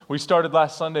We started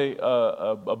last Sunday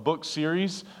a book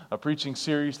series, a preaching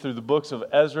series through the books of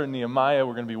Ezra and Nehemiah.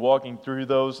 We're going to be walking through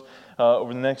those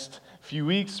over the next few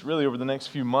weeks, really over the next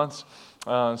few months.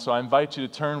 So I invite you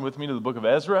to turn with me to the book of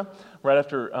Ezra, right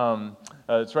after,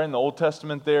 it's right in the Old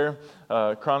Testament there,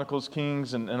 Chronicles,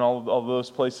 Kings, and all those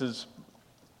places.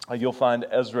 You'll find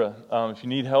Ezra. If you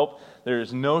need help, there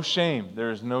is no shame.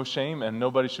 There is no shame, and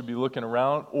nobody should be looking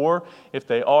around. Or if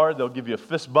they are, they'll give you a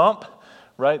fist bump,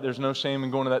 right? There's no shame in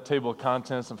going to that table of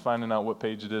contents and finding out what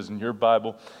page it is in your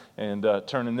Bible and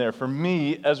turning there. For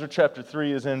me, Ezra chapter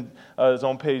 3 is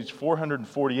on page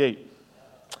 448.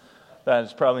 That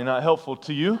is probably not helpful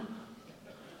to you,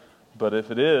 but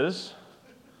if it is,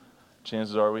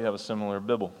 chances are we have a similar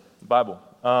Bible.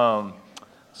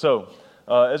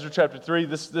 Ezra chapter 3,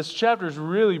 this chapter is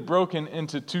really broken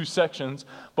into two sections,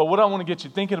 but what I want to get you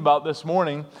thinking about this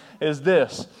morning is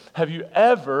this. Have you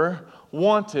ever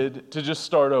wanted to just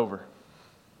start over?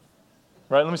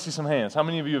 Right, let me see some hands. How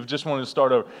many of you have just wanted to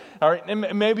start over? All right,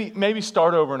 and maybe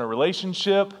start over in a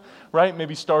relationship, right?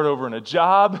 Maybe start over in a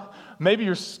job. Maybe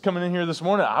you're coming in here this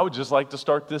morning, I would just like to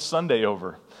start this Sunday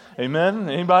over. Amen?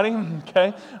 Anybody?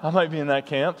 Okay, I might be in that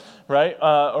camp, right?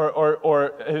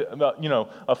 Or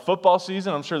a football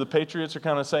season. I'm sure the Patriots are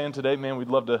kind of saying today, man, we'd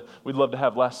love to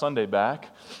have last Sunday back,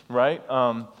 right?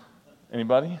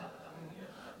 Anybody?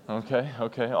 Okay,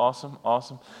 awesome.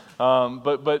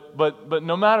 But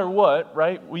no matter what,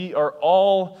 right? We are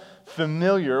all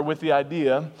familiar with the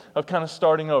idea of kind of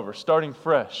starting over, starting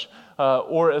fresh,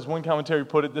 or as one commentary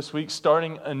put it this week,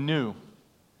 starting anew,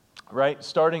 right?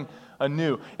 Starting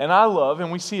anew. And I love,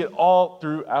 and we see it all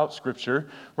throughout Scripture,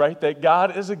 right? That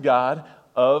God is a God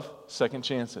of second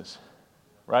chances,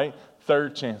 right?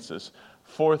 Third chances,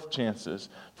 fourth chances,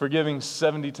 forgiving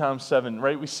 70 times 7,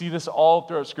 right? We see this all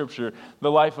throughout Scripture. The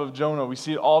life of Jonah, we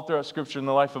see it all throughout Scripture. In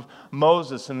the life of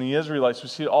Moses and the Israelites, we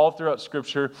see it all throughout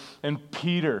Scripture. And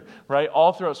Peter, right?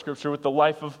 All throughout Scripture with the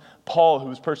life of Paul, who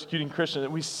was persecuting Christians.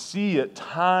 We see it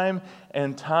time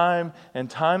and time and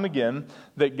time again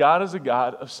that God is a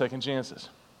God of second chances.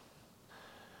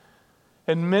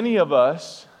 And many of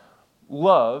us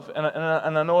love, and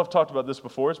I know I've talked about this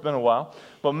before, it's been a while,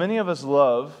 but many of us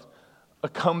love a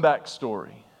comeback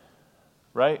story,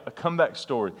 right? A comeback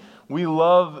story. We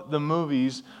love the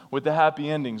movies with the happy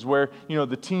endings where,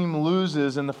 the team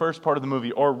loses in the first part of the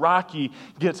movie, or Rocky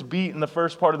gets beat in the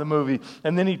first part of the movie,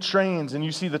 and then he trains, and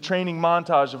you see the training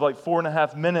montage of like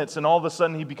 4.5 minutes, and all of a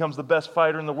sudden he becomes the best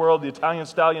fighter in the world, the Italian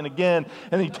Stallion again,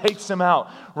 and he takes him out,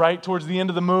 right, towards the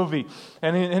end of the movie.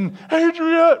 And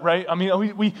Adrian, right? I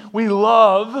mean, we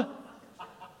love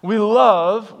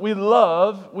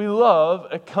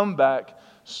a comeback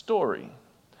story.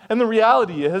 And the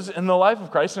reality is, in the life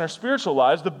of Christ, in our spiritual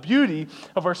lives, the beauty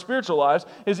of our spiritual lives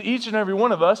is each and every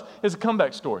one of us is a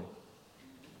comeback story.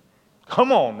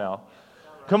 Come on now.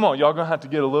 Come on, y'all going to have to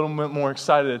get a little bit more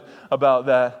excited about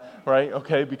that, right?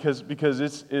 Okay, because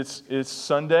it's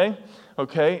Sunday,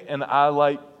 okay, and I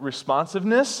like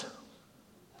responsiveness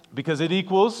because it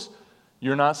equals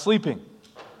you're not sleeping.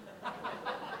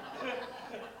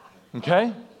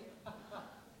 Okay?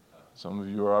 Some of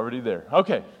you are already there.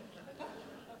 Okay.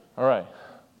 All right.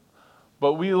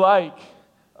 But we like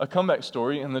a comeback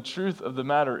story, and the truth of the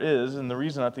matter is, and the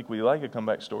reason I think we like a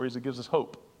comeback story is it gives us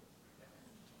hope.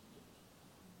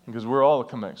 Because we're all a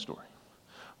comeback story.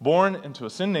 Born into a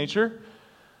sin nature,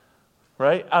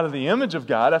 right? Out of the image of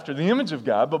God, after the image of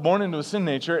God, but born into a sin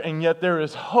nature, and yet there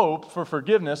is hope for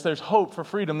forgiveness, there's hope for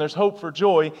freedom, there's hope for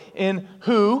joy in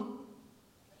who?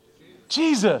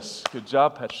 Jesus. Good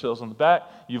job, pat yourselves on the back.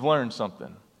 You've learned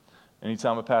something.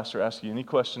 Anytime a pastor asks you any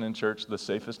question in church, the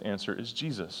safest answer is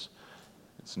Jesus.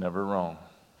 It's never wrong,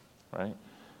 right?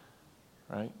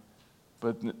 Right?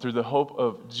 But through the hope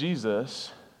of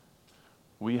Jesus,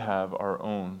 we have our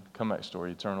own comeback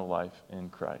story, eternal life in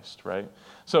Christ, right?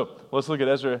 So let's look at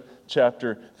Ezra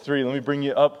chapter 3. Let me bring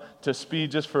you up to speed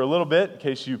just for a little bit in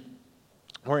case you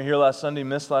weren't here last Sunday,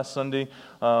 missed last Sunday,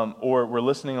 or were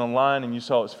listening online and you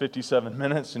saw it was 57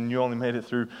 minutes and you only made it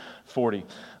through 40.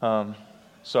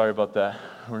 Sorry about that.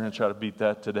 We're going to try to beat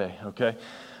that today, okay?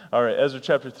 All right, Ezra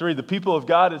chapter 3. The people of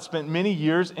God had spent many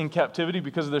years in captivity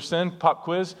because of their sin. Pop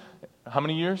quiz. How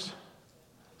many years?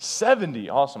 70.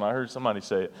 Awesome. I heard somebody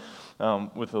say it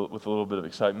with a little bit of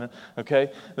excitement.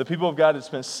 Okay? The people of God had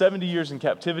spent 70 years in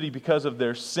captivity because of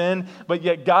their sin, but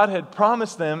yet God had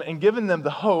promised them and given them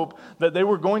the hope that they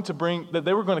were going to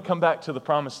come back to the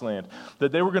promised land,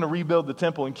 that they were going to rebuild the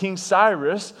temple. And King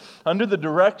Cyrus, under the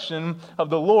direction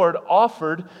of the Lord,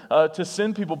 offered to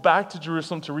send people back to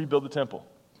Jerusalem to rebuild the temple.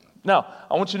 Now,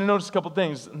 I want you to notice a couple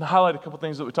things and highlight a couple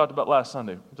things that we talked about last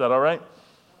Sunday. Is that all right?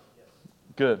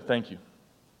 Good. Thank you.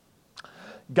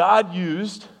 God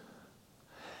used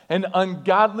an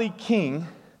ungodly king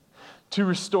to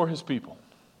restore his people.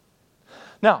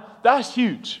 Now, that's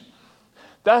huge.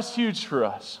 That's huge for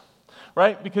us,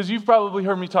 right? Because you've probably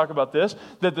heard me talk about this,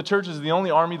 that the church is the only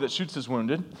army that shoots his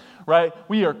wounded, right?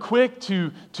 We are quick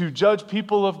to judge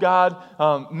people of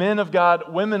God, men of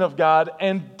God, women of God,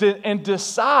 and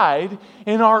decide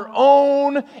in our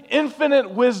own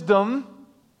infinite wisdom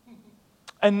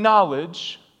and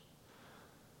knowledge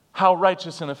how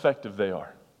righteous and effective they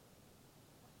are.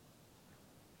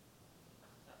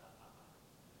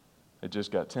 It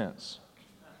just got tense.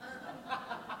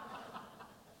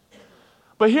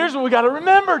 But here's what we got to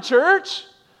remember, church.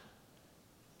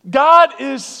 God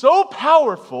is so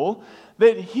powerful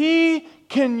that he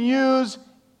can use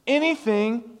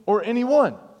anything or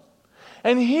anyone.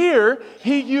 And here,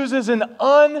 he uses an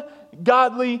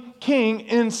ungodly king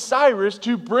in Cyrus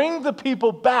to bring the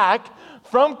people back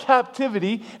from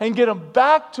captivity and get them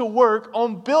back to work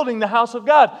on building the house of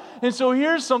God. And so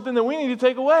here's something that we need to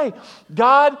take away.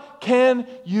 God can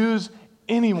use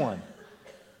anyone,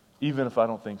 even if I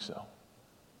don't think so.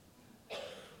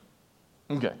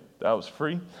 Okay, that was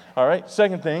free. All right,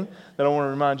 second thing that I want to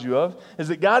remind you of is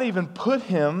that God even put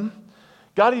him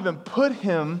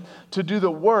to do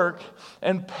the work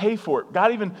and pay for it.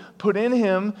 God even put in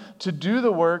him to do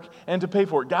the work and to pay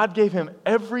for it. God gave him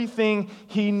everything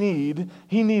he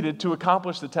needed to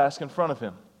accomplish the task in front of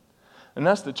him. And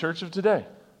that's the church of today,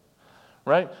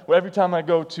 right? Well, every time I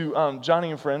go to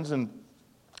Johnny and Friends and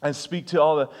speak to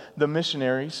all the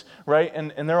missionaries, right?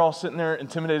 And they're all sitting there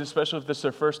intimidated, especially if this is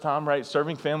their first time, right?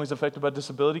 Serving families affected by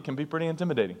disability can be pretty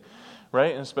intimidating,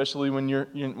 right? And especially when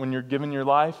you're giving your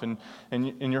life and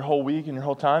your whole week and your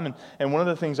whole time. And one of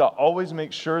the things I always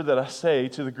make sure that I say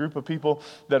to the group of people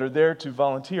that are there to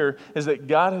volunteer is that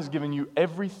God has given you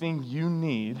everything you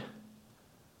need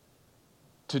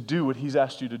to do what he's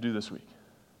asked you to do this week.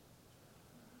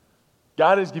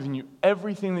 God has given you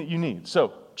everything that you need.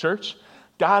 So, church,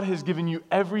 God has given you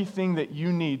everything that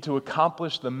you need to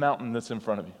accomplish the mountain that's in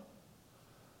front of you.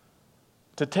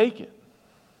 To take it.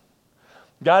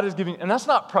 God is giving, and that's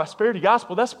not prosperity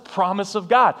gospel, that's promise of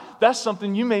God. That's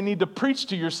something you may need to preach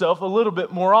to yourself a little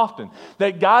bit more often.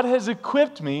 That God has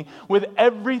equipped me with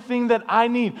everything that I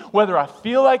need. Whether I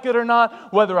feel like it or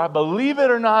not, whether I believe it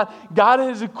or not, God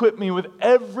has equipped me with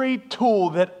every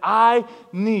tool that I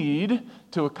need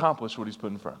to accomplish what he's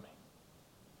put in front of me.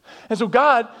 And so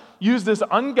God used this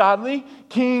ungodly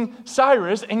King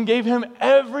Cyrus and gave him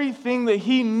everything that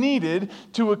he needed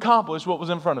to accomplish what was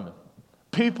in front of him.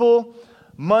 People,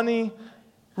 money,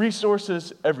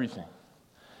 resources, everything.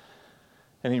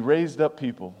 And he raised up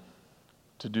people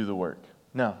to do the work.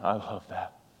 Now, I love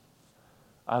that.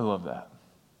 I love that.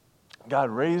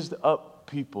 God raised up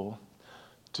people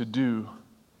to do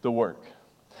the work.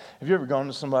 Have you ever gone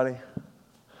to somebody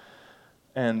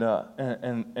and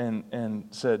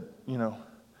said, you know,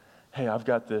 hey, I've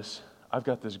got this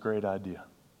great idea,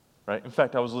 right? In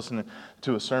fact, I was listening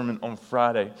to a sermon on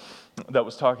Friday that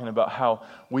was talking about how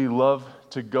we love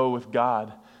to go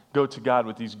to God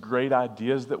with these great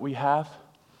ideas that we have,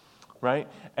 right?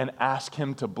 And ask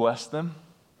him to bless them.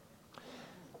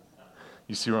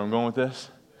 You see where I'm going with this?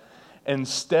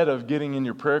 Instead of getting in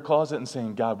your prayer closet and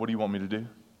saying, God, what do you want me to do?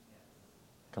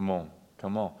 Come on.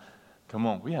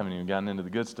 We haven't even gotten into the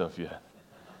good stuff yet.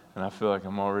 And I feel like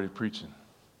I'm already preaching.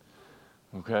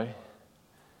 Okay?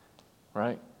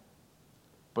 Right?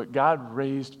 But God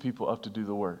raised people up to do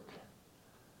the work.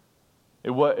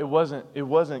 It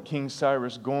wasn't King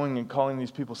Cyrus going and calling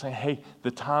these people saying, hey,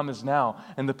 the time is now.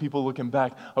 And the people looking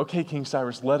back, okay, King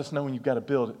Cyrus, let us know when you've got it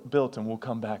built and we'll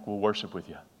come back, we'll worship with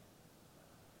you.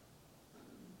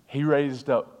 He raised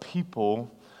up people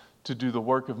to do the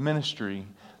work of ministry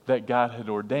that God had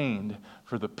ordained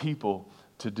for the people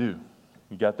to do.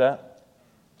 You got that?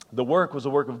 The work was a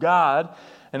work of God,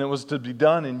 and it was to be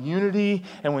done in unity.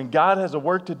 And when God has a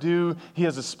work to do, he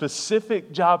has a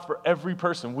specific job for every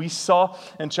person. We saw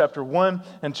in chapter 1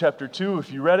 and chapter 2,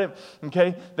 if you read it,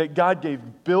 okay, that God gave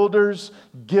builders,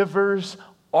 givers,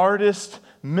 artists,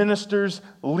 ministers,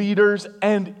 leaders,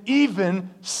 and even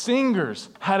singers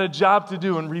had a job to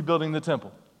do in rebuilding the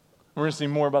temple. We're going to see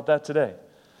more about that today.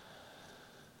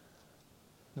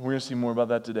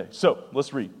 So,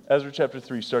 let's read. Ezra chapter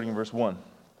 3, starting in verse 1.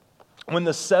 When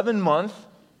the 7th month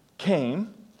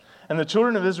came, and the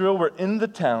children of Israel were in the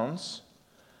towns,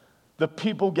 the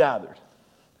people gathered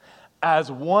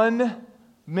as one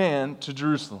man to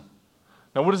Jerusalem.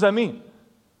 Now, what does that mean?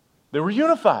 They were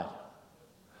unified.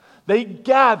 They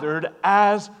gathered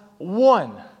as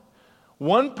one.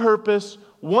 One purpose,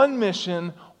 one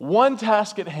mission, one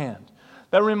task at hand.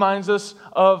 That reminds us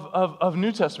of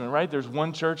New Testament, right? There's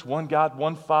one church, one God,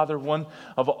 one Father, one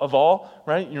of all,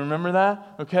 right? You remember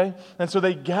that? Okay? And so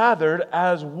they gathered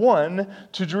as one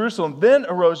to Jerusalem. Then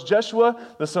arose Jeshua,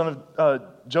 the son of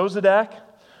Jozadak,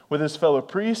 with his fellow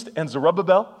priest, and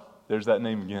Zerubbabel. There's that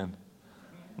name again.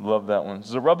 Love that one.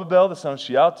 Zerubbabel, the son of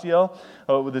Shealtiel,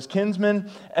 with his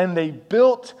kinsmen, and they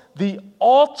built the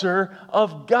altar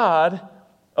of God,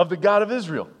 of the God of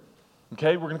Israel.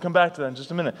 Okay, we're going to come back to that in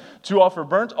just a minute. To offer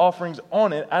burnt offerings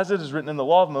on it, as it is written in the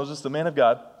law of Moses, the man of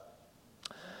God.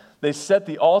 They set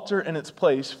the altar in its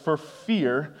place, for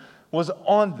fear was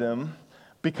on them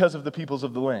because of the peoples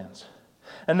of the lands.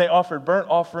 And they offered burnt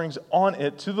offerings on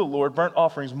it to the Lord, burnt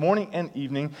offerings morning and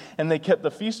evening, and they kept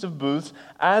the Feast of Booths,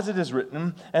 as it is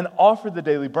written, and offered the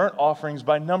daily burnt offerings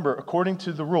by number, according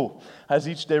to the rule, as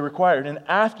each day required. And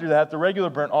after that, the regular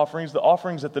burnt offerings, the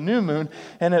offerings at the new moon,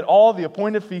 and at all the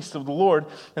appointed feasts of the Lord,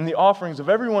 and the offerings of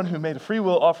everyone who made a free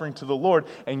will offering to the Lord.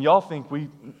 And y'all think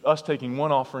us taking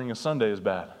one offering a Sunday is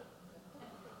bad.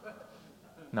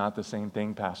 Not the same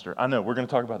thing, Pastor. I know, we're going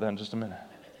to talk about that in just a minute.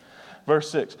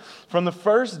 Verse 6, from the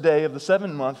first day of the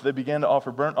 7th month, they began to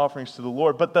offer burnt offerings to the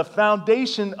Lord, but the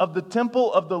foundation of the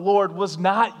temple of the Lord was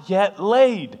not yet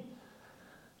laid.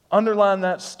 Underline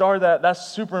that, star that. That's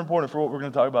super important for what we're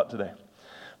going to talk about today.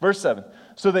 Verse 7,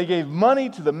 so they gave money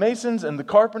to the masons and the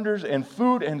carpenters, and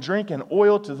food and drink and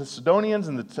oil to the Sidonians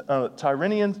and the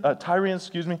Tyrians,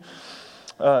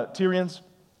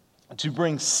 to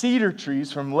bring cedar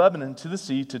trees from Lebanon to the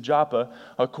sea to Joppa,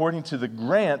 according to the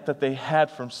grant that they had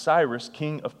from Cyrus,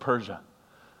 king of Persia.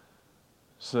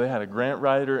 So they had a grant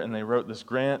writer, and they wrote this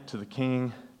grant to the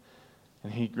king,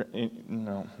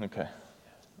 and okay.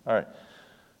 All right.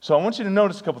 So I want you to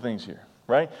notice a couple things here,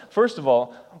 right? First of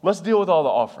all, let's deal with all the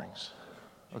offerings,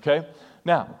 okay?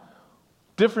 Now,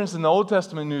 difference in the Old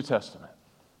Testament and New Testament.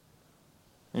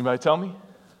 Anybody tell me?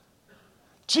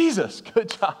 Jesus, good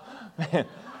job, man.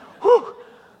 Whew,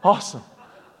 awesome,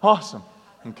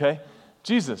 okay?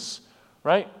 Jesus,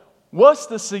 right? What's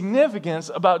the significance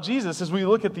about Jesus as we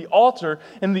look at the altar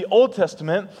in the Old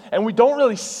Testament, and we don't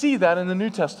really see that in the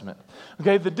New Testament,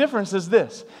 okay? The difference is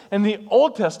this. In the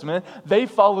Old Testament, they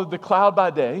followed the cloud by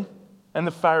day and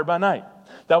the fire by night.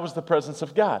 That was the presence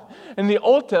of God. In the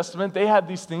Old Testament, they had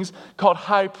these things called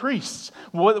high priests.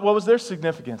 What was their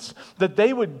significance? That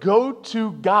they would go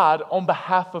to God on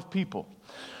behalf of people.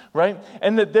 Right?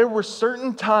 And that there were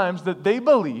certain times that they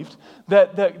believed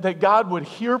that God would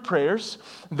hear prayers,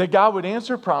 that God would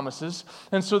answer promises.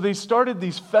 And so they started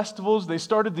these festivals, they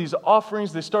started these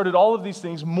offerings, they started all of these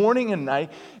things morning and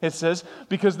night, it says,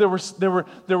 because there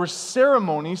were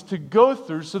ceremonies to go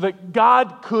through so that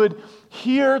God could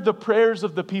hear the prayers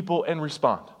of the people and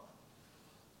respond.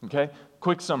 Okay?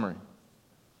 Quick summary.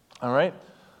 All right?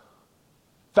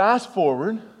 Fast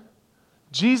forward,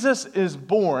 Jesus is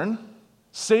born.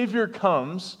 Savior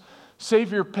comes,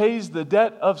 Savior pays the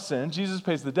debt of sin, Jesus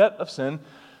pays the debt of sin,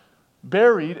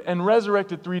 buried and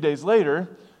resurrected 3 days later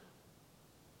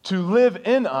to live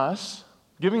in us,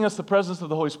 giving us the presence of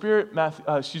the Holy Spirit.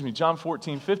 John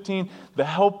 14:15, the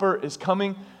Helper is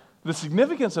coming. The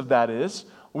significance of that is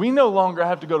we no longer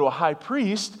have to go to a high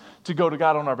priest to go to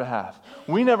God on our behalf.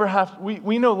 We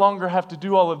no longer have to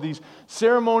do all of these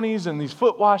ceremonies and these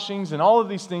foot washings and all of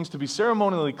these things to be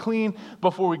ceremonially clean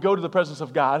before we go to the presence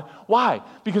of God. Why?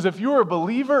 Because if you're a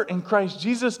believer in Christ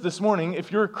Jesus this morning,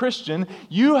 if you're a Christian,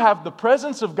 you have the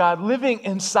presence of God living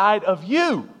inside of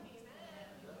you.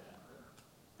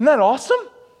 Isn't that awesome?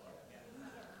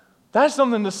 That's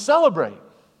something to celebrate.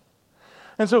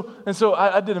 And so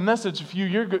I did a message a few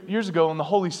years ago on the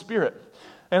Holy Spirit.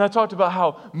 And I talked about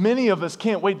how many of us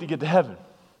can't wait to get to heaven,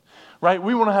 right?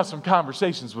 We want to have some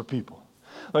conversations with people.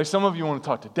 Like some of you want to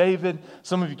talk to David.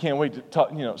 Some of you can't wait to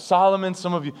talk, Solomon.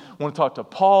 Some of you want to talk to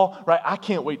Paul, right? I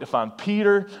can't wait to find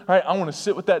Peter, right? I want to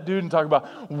sit with that dude and talk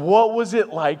about what was it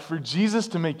like for Jesus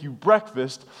to make you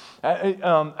breakfast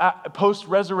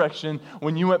post-resurrection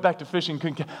when you went back to fishing.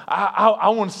 I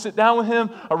want to sit down with him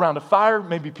around a fire.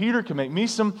 Maybe Peter can make me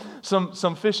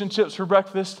some fish and chips for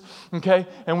breakfast, okay?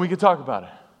 And we could talk about it,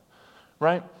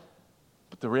 right?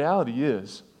 But the reality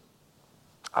is,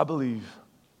 I believe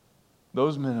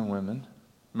those men and women,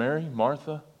 Mary,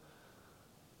 Martha,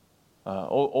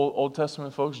 Old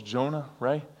Testament folks, Jonah,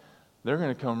 right? They're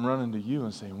going to come running to you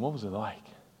and say, what was it like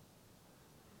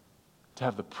to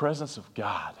have the presence of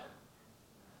God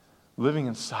living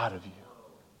inside of you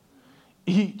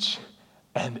each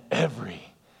and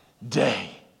every day?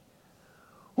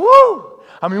 Woo!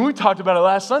 I mean, we talked about it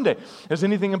last Sunday. Is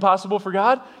anything impossible for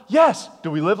God? Yes.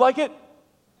 Do we live like it?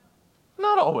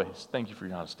 Not always. Thank you for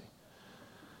your honesty.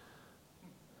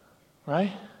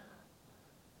 Right?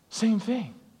 Same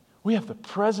thing. We have the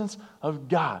presence of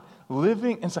God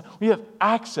living inside. We have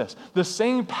access. The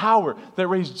same power that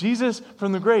raised Jesus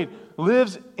from the grave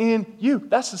lives in you.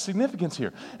 That's the significance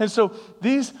here. And so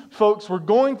these folks were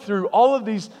going through all of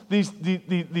these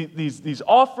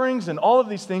offerings and all of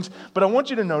these things. But I want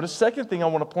you to notice, second thing I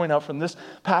want to point out from this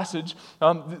passage,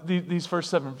 these first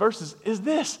 7 verses, is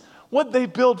this. What they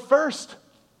build first.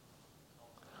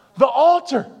 The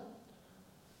altar.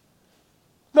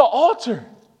 The altar.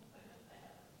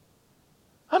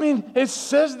 I mean, it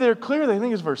says there clearly, I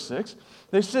think it's verse 6.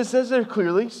 It says there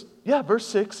clearly, verse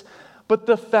 6, but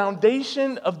the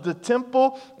foundation of the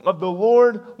temple of the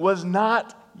Lord was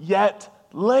not yet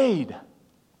laid.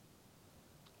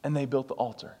 And they built the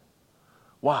altar.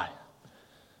 Why?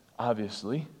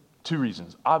 Obviously, 2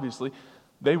 reasons. Obviously,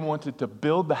 they wanted to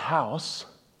build the house.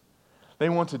 They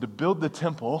wanted to build the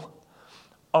temple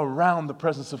around the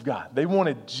presence of God. They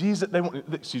wanted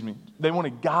they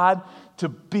wanted God to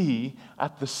be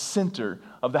at the center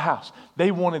of the house.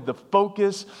 They wanted the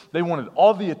focus, they wanted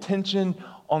all the attention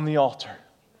on the altar.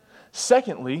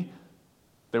 Secondly,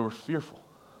 they were fearful.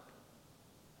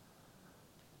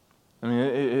 I mean,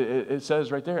 it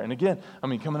says right there. And again, I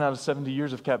mean, coming out of 70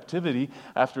 years of captivity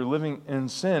after living in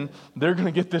sin, they're going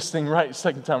to get this thing right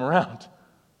second time around.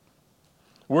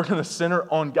 We're going to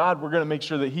center on God. We're going to make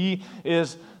sure that He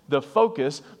is the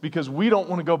focus because we don't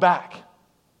want to go back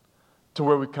to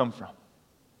where we come from.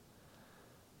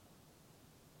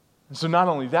 And so not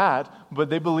only that, but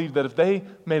they believed that if they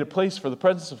made a place for the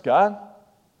presence of God,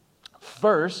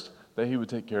 first, that He would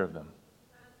take care of them.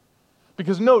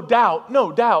 Because no doubt, and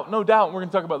we're going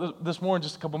to talk about this more in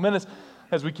just a couple minutes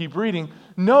as we keep reading,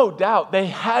 no doubt they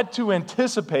had to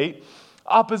anticipate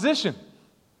opposition.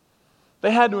 They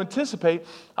had to anticipate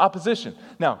opposition.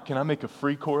 Now, can I make a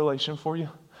free correlation for you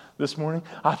this morning?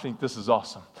 I think this is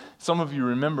awesome. Some of you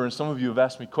remember, and some of you have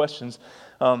asked me questions,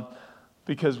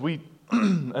 because we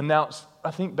announced, I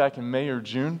think back in May or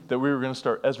June, that we were going to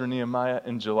start Ezra Nehemiah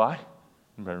in July.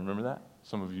 Anybody remember that?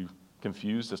 Some of you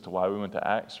confused as to why we went to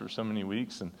Acts for so many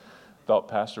weeks and thought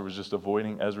Pastor was just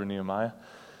avoiding Ezra Nehemiah.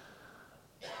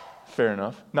 Fair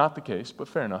enough. Not the case, but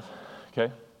fair enough.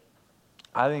 Okay?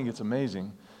 I think it's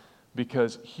amazing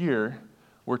because here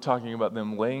we're talking about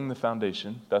them laying the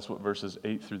foundation. That's what verses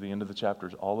 8 through the end of the chapter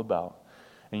is all about.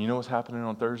 And you know what's happening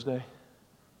on Thursday?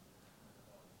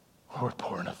 We're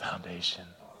pouring a foundation.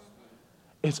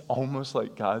 It's almost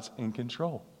like God's in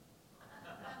control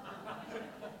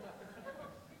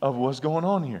of what's going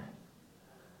on here.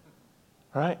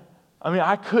 Right? I mean,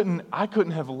 I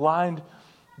couldn't have lined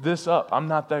this up. I'm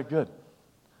not that good.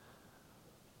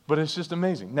 But it's just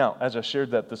amazing. Now, as I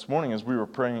shared that this morning as we were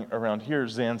praying around here,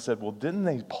 Zan said, well, didn't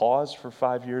they pause for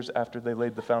 5 years after they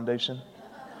laid the foundation?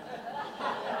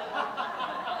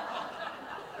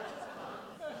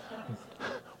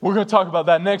 We're going to talk about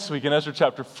that next week in Ezra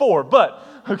chapter 4. But,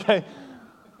 okay,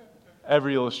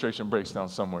 every illustration breaks down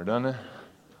somewhere, doesn't it?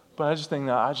 But I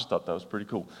just thought that was pretty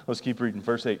cool. Let's keep reading.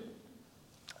 Verse 8.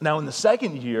 Now, in the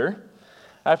second year,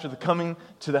 after the coming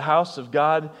to the house of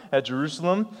God at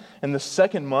Jerusalem, in the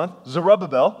second month,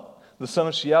 Zerubbabel, the son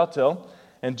of Shealtiel,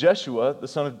 and Jeshua, the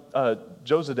son of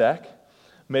Jozadak,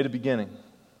 made a beginning.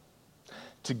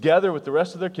 Together with the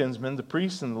rest of their kinsmen, the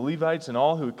priests and the Levites and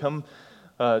all who had come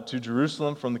to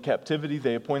Jerusalem from the captivity,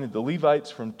 they appointed the Levites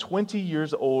from 20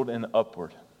 years old and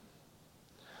upward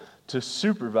to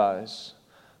supervise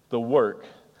the work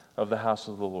of the house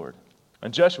of the Lord.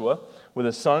 And Jeshua, with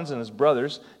his sons and his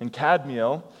brothers, and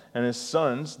Kadmiel and his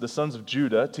sons, the sons of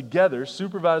Judah, together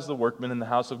supervised the workmen in the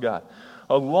house of God,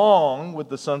 along with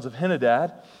the sons of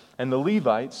Henadad and the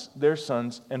Levites, their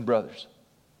sons and brothers.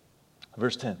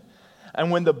 Verse 10.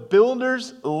 And when the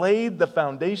builders laid the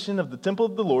foundation of the temple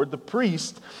of the Lord, the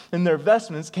priests in their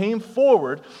vestments came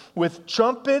forward with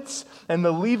trumpets, and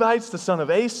the Levites, the son of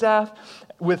Asaph,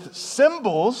 with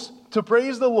cymbals to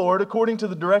praise the Lord according to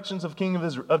the directions of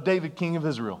David, king of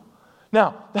Israel.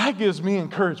 Now, that gives me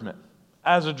encouragement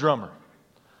as a drummer.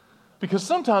 Because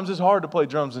sometimes it's hard to play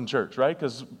drums in church, right?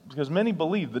 Because many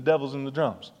believe the devil's in the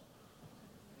drums.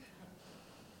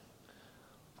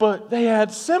 But they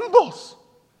had cymbals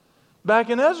back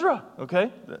in Ezra,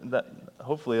 okay?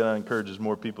 Hopefully that encourages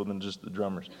more people than just the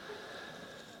drummers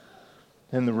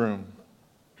in the room.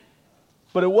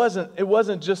 But it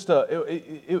wasn't just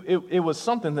it was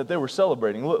something that they were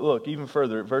celebrating. Look, even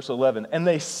further at verse 11. And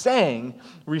they sang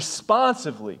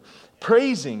responsively,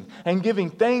 praising and giving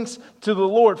thanks to the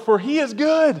Lord, for He is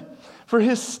good, for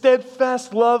His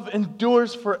steadfast love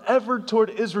endures forever toward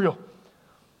Israel.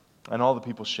 And all the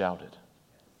people shouted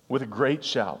with a great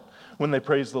shout when they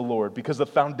praised the Lord, because the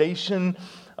foundation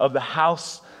of the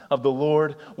house of the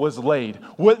Lord was laid.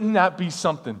 Wouldn't that be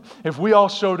something if we all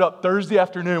showed up Thursday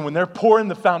afternoon when they're pouring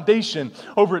the foundation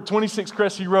over at 26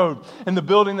 Cressy Road in the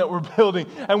building that we're building,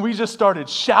 and we just started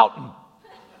shouting?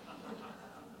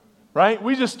 Right?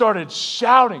 We just started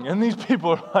shouting, and these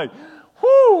people are like,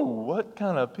 whoo, what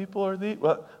kind of people are these?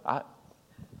 Well,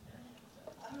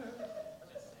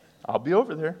 I'll be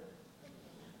over there.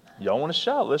 Y'all want to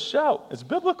shout? Let's shout. It's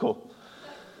biblical.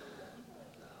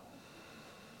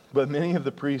 But many of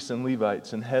the priests and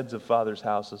Levites and heads of fathers'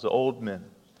 houses, old men,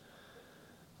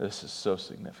 this is so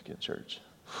significant, church.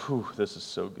 Whew, this is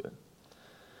so good.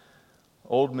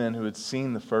 Old men who had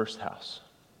seen the first house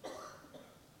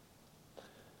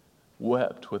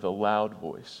wept with a loud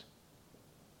voice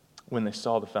when they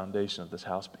saw the foundation of this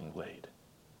house being laid,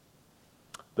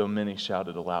 though many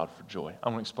shouted aloud for joy.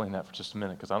 I'm going to explain that for just a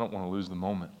minute because I don't want to lose the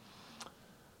moment.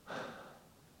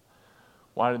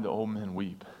 Why did the old men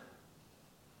weep?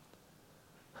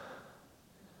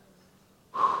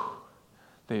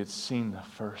 They had seen the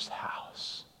first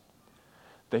house.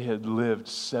 They had lived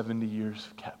 70 years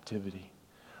of captivity,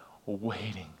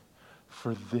 waiting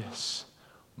for this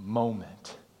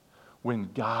moment when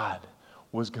God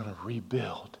was going to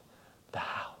rebuild the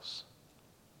house.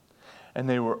 And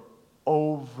they were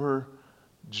overjoyed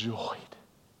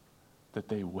that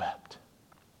they wept.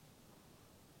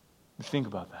 You think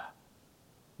about that.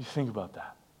 You think about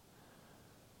that.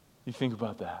 You think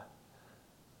about that.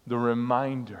 The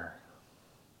reminder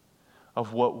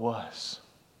of what was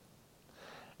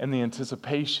and the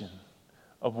anticipation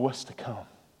of what's to come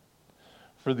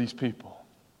for these people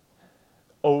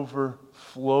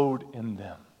overflowed in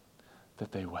them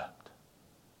that they wept.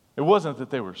 It wasn't that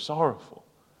they were sorrowful.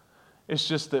 It's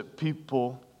just that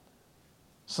people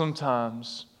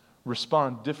sometimes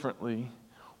respond differently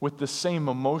with the same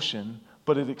emotion,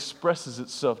 but it expresses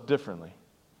itself differently,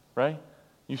 right?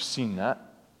 You've seen that.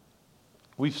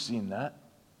 We've seen that.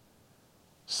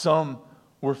 Some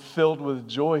were filled with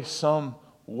joy. Some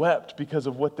wept because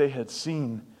of what they had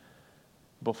seen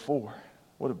before.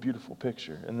 What a beautiful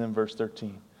picture. And then verse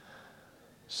 13.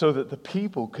 So that the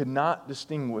people could not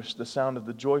distinguish the sound of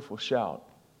the joyful shout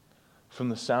from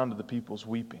the sound of the people's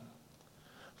weeping.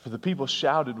 For the people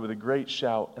shouted with a great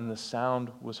shout, and the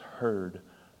sound was heard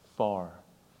far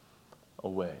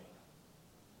away.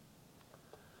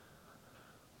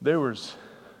 There was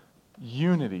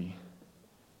unity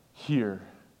here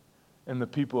in the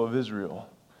people of Israel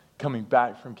coming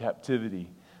back from captivity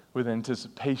with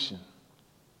anticipation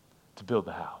to build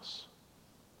the house.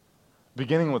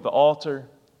 Beginning with the altar,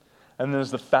 and then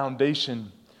as the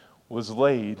foundation was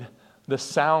laid, the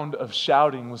sound of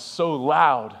shouting was so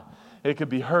loud it could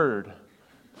be heard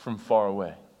from far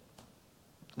away.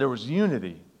 There was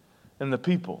unity in the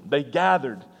people. They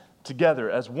gathered together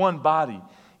as one body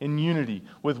in unity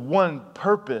with one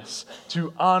purpose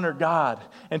to honor God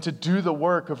and to do the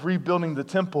work of rebuilding the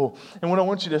temple. And what I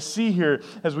want you to see here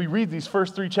as we read these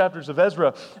first 3 chapters of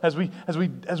Ezra, as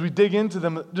we dig into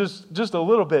them just a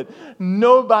little bit,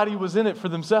 nobody was in it for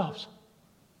themselves.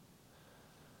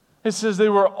 It says they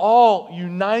were all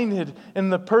united in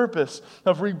the purpose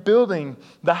of rebuilding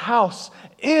the house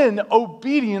in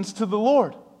obedience to the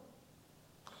Lord.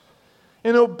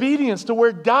 In obedience to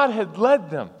where God had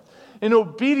led them. In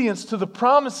obedience to the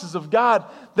promises of God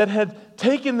that had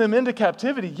taken them into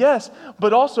captivity, yes,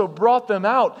 but also brought them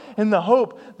out in the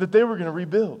hope that they were going to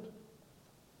rebuild.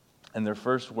 And their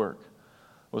first work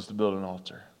was to build an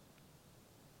altar.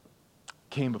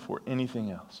 Came before anything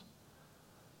else.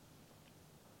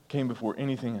 Came before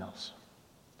anything else.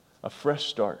 A fresh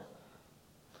start.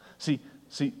 See,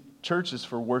 church is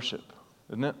for worship,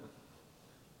 isn't it?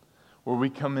 Where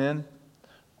we come in,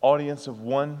 audience of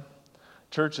one.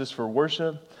 Church is for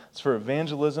worship. It's for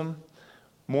evangelism.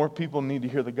 More people need to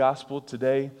hear the gospel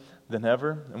today than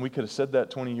ever. And we could have said that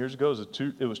 20 years ago.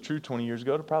 It was true 20 years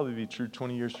ago. It'll probably be true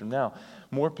 20 years from now.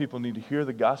 More people need to hear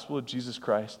the gospel of Jesus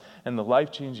Christ and the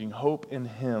life-changing hope in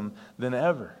Him than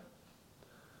ever.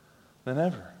 Than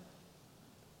ever.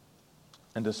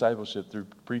 And discipleship through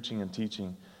preaching and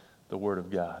teaching the Word of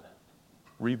God.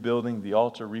 Rebuilding the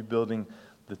altar, rebuilding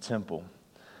the temple.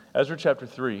 Ezra chapter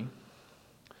 3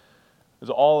 is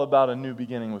all about a new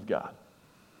beginning with God.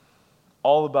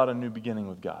 All about a new beginning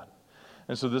with God.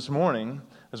 And so this morning,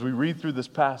 as we read through this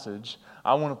passage,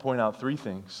 I want to point out 3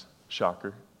 things.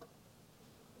 Shocker.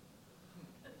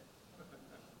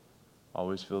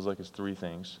 Always feels like it's 3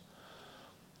 things.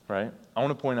 Right? I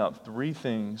want to point out 3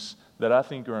 things that I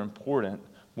think are important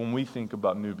when we think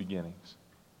about new beginnings.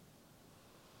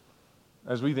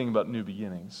 As we think about new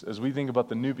beginnings, as we think about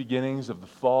the new beginnings of the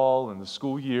fall and the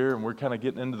school year, and we're kind of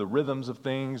getting into the rhythms of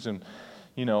things, and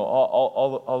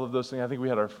all of those things. I think we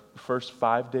had our first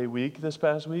 5-day week this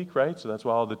past week, right? So that's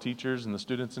why all the teachers and the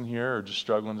students in here are just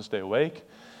struggling to stay awake.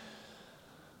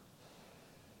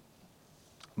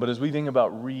 But as we think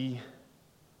about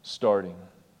restarting,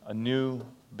 a new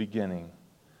beginning,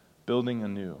 building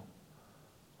anew,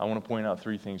 I want to point out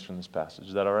 3 things from this passage.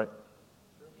 Is that all right?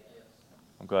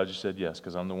 I'm glad you said yes,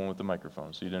 because I'm the one with the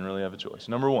microphone, so you didn't really have a choice.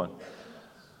 Number 1,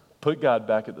 put God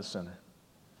back at the center.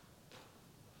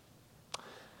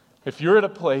 If you're at a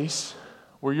place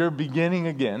where you're beginning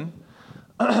again,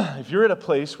 if you're at a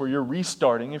place where you're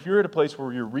restarting, if you're at a place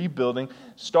where you're rebuilding,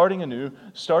 starting anew,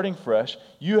 starting fresh,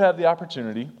 you have the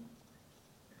opportunity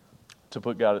to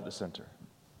put God at the center.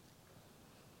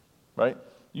 Right?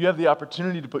 You have the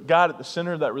opportunity to put God at the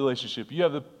center of that relationship. You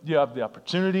have the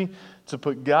opportunity to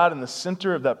put God in the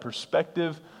center of that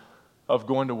perspective of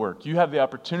going to work. You have the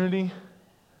opportunity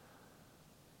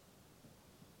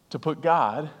to put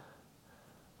God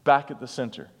back at the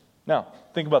center. Now,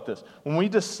 think about this. When we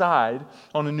decide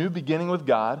on a new beginning with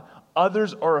God,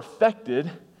 others are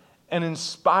affected and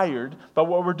inspired by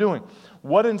what we're doing.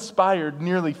 What inspired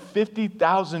nearly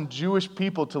 50,000 Jewish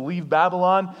people to leave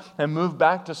Babylon and move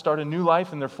back to start a new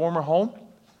life in their former home?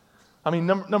 I mean,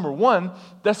 number 1,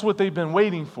 that's what they've been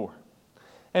waiting for.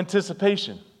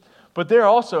 Anticipation. But there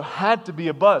also had to be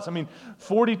a buzz. I mean,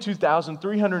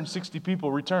 42,360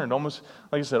 people returned. Almost,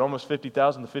 like I said, almost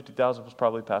 50,000. The 50,000 was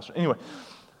probably pastor. Anyway,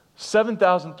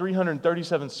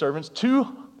 7,337 servants,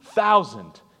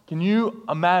 2,000. Can you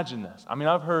imagine this? I mean,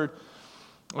 I've heard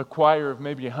a choir of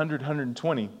maybe 100,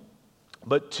 120,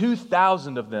 but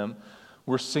 2,000 of them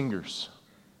were singers.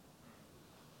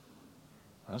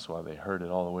 That's why they heard it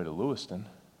all the way to Lewiston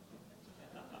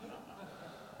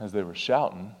as they were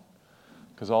shouting,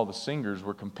 because all the singers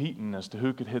were competing as to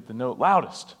who could hit the note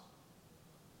loudest.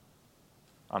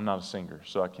 I'm not a singer,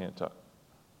 so I can't talk.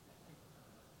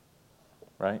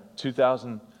 Right?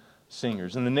 2,000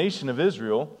 singers. And the nation of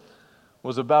Israel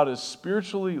was about as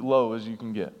spiritually low as you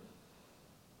can get.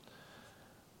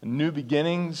 New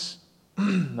beginnings,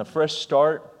 a fresh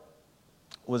start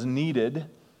was needed,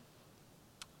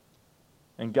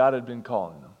 and God had been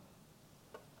calling them.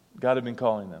 God had been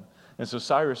calling them. And so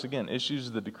Cyrus, again, issues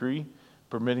the decree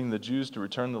permitting the Jews to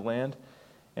return the land,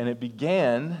 and it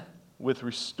began with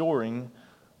restoring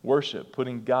worship,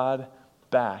 putting God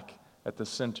back at the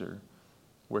center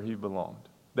where he belonged.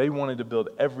 They wanted to build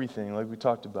everything, like we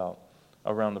talked about,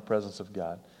 around the presence of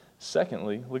God.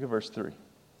 Secondly, look at verse 3.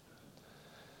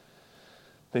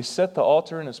 They set the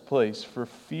altar in its place, for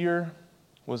fear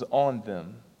was on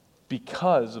them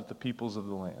because of the peoples of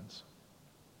the lands.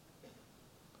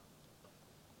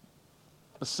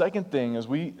 The second thing, as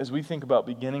we think about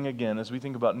beginning again, as we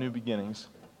think about new beginnings,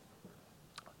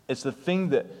 it's the thing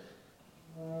that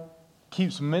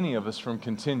keeps many of us from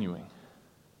continuing,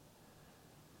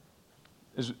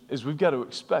 is we've got to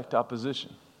expect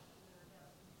opposition.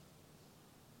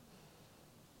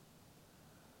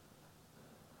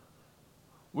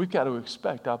 We've got to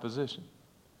expect opposition.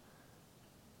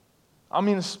 I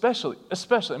mean, especially,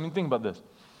 I mean, think about this.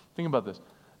 Think about this.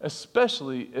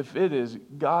 Especially if it is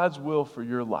God's will for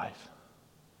your life.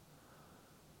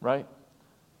 Right?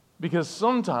 Because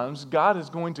sometimes God is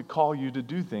going to call you to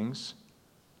do things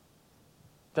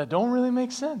that don't really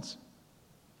make sense.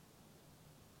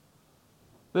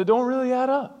 That don't really add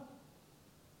up.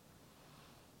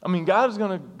 I mean, God's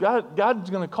going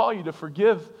to call you to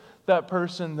forgive that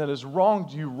person that has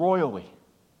wronged you royally.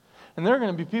 And there are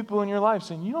going to be people in your life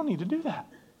saying, you don't need to do that.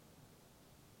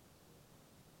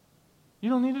 You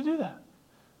don't need to do that.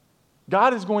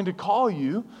 God is going to call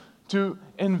you to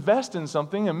invest in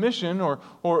something, a mission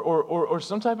or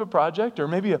some type of project, or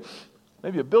maybe a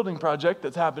building project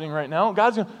that's happening right now.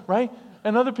 God's going to, right?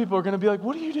 And other people are going to be like,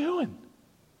 what are you doing?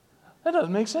 That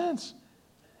doesn't make sense.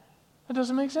 That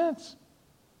doesn't make sense.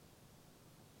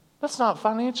 That's not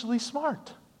financially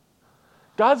smart.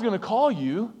 God's going to call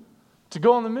you to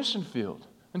go on the mission field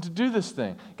and to do this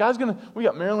thing. We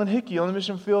got Marilyn Hickey on the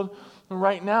mission field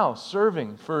right now,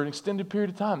 serving for an extended period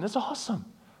of time. That's awesome,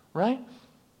 right?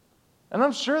 And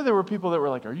I'm sure there were people that were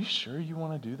like, are you sure you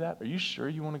want to do that? Are you sure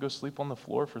you want to go sleep on the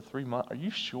floor for 3 months? Are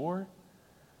you sure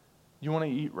you want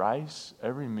to eat rice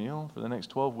every meal for the next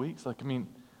 12 weeks? Like, I mean,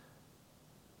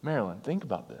 Marilyn, think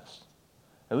about this.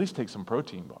 At least take some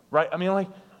protein bar, right? I mean, like,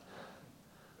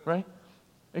 right?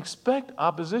 Expect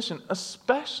opposition,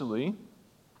 especially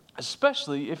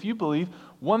if you believe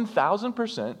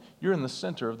 1,000% you're in the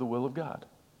center of the will of God.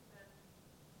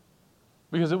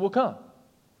 Because it will come.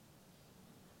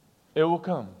 It will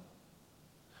come.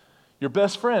 Your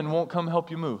best friend won't come help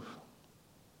you move.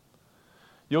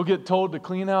 You'll get told to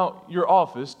clean out your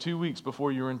office 2 weeks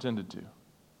before you were intended to.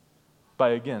 by,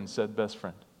 again, said best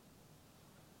friend.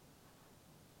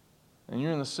 And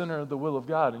you're in the center of the will of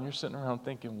God, and you're sitting around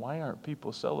thinking, why aren't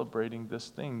people celebrating this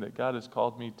thing that God has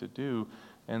called me to do?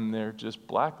 And they're just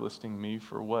blacklisting me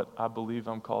for what I believe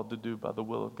I'm called to do by the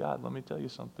will of God. Let me tell you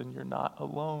something. You're not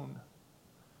alone.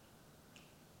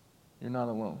 You're not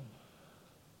alone.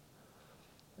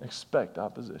 Expect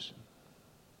opposition.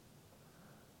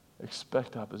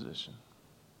 Expect opposition.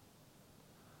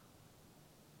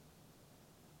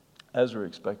 Ezra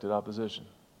expected opposition.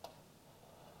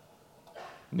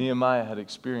 Nehemiah had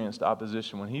experienced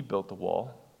opposition when he built the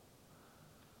wall.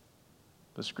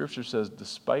 But Scripture says,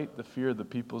 despite the fear of the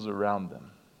peoples around them.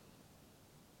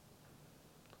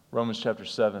 Romans chapter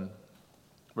 7,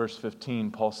 verse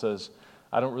 15, Paul says,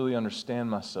 I don't really understand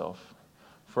myself,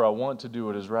 for I want to do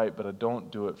what is right, but I don't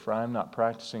do it, for I am not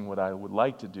practicing what I would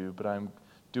like to do, but I am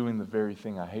doing the very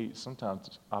thing I hate.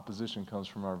 Sometimes opposition comes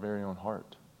from our very own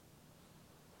heart.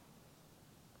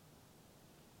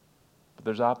 But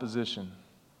there's opposition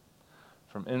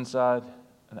from inside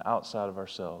and outside of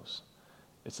ourselves.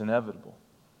 It's inevitable.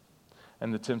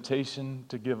 And the temptation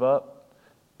to give up,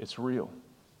 it's real.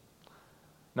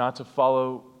 Not to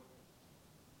follow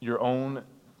your own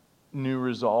new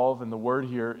resolve, and the word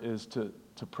here is to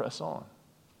press on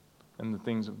in the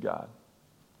things of God.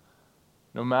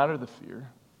 No matter the fear,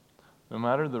 no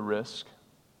matter the risk,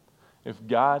 if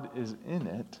God is in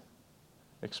it,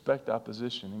 expect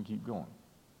opposition and keep going.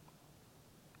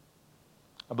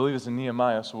 I believe it's in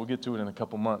Nehemiah, so we'll get to it in a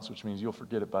couple months, which means you'll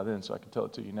forget it by then, so I can tell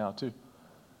it to you now too.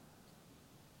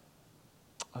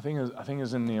 I think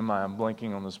it's in Nehemiah. I'm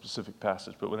blanking on the specific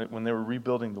passage, but when they were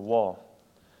rebuilding the wall,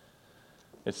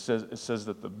 it says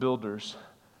that the builders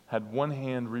had one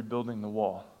hand rebuilding the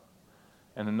wall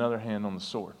and another hand on the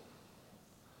sword.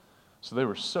 So they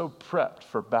were so prepped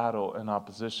for battle and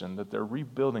opposition that they're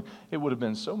rebuilding. It would have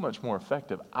been so much more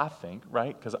effective, I think,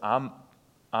 right? Because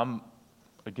I'm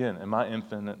again, in my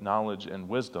infinite knowledge and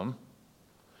wisdom,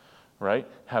 right,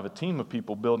 have a team of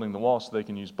people building the wall so they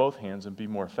can use both hands and be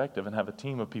more effective, and have a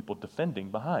team of people defending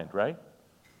behind, right?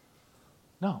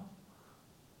 No.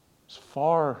 It's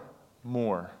far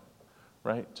more,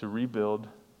 right, to rebuild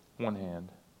one hand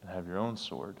and have your own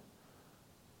sword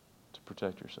to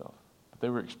protect yourself. But they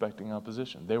were expecting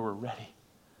opposition. They were ready.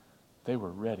 They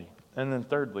were ready. And then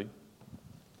thirdly,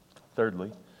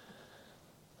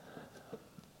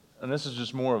 and this is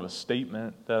just more of a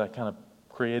statement that I kind of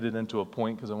created into a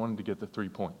point because I wanted to get the 3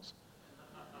 points.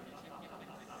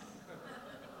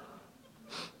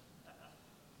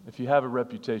 If you have a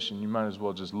reputation, you might as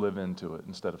well just live into it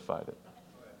instead of fight it.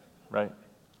 Right?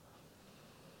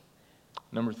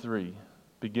 Number 3,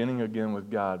 beginning again with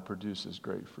God produces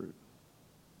great fruit.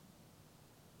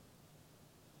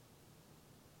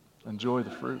 Enjoy the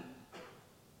fruit.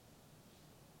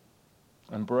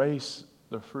 Embrace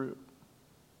the fruit.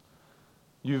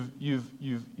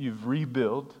 You've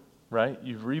rebuilt, right?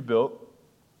 You've rebuilt.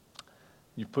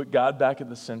 You've put God back at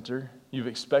the center. You've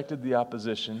expected the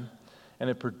opposition, and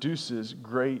it produces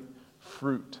great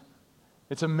fruit.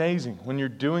 It's amazing when you're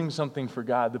doing something for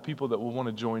God, the people that will want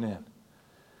to join in.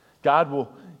 God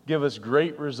will give us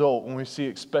great result when we see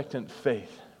expectant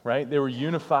faith, right? They were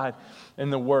unified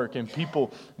in the work, and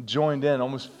people joined in.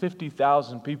 Almost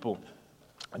 50,000 people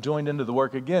joined into the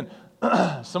work. Again,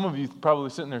 some of you probably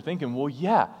sitting there thinking, well,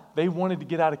 yeah, they wanted to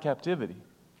get out of captivity.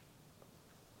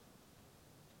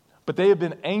 But they had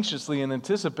been anxiously and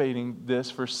anticipating this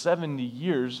for 70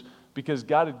 years because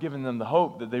God had given them the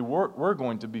hope that they were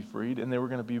going to be freed and they were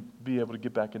going to be able to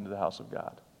get back into the house of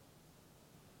God.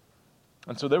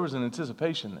 And so there was an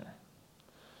anticipation there.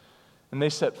 And they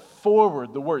set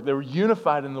forward the work. They were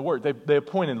unified in the work. They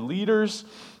appointed leaders.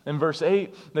 In verse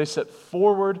 8, they set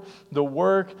forward the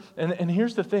work. And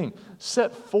here's the thing.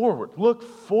 Set forward. Look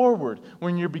forward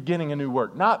when you're beginning a new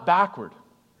work. Not backward.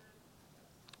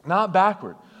 Not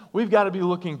backward. We've got to be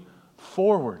looking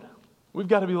forward. We've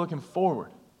got to be looking forward.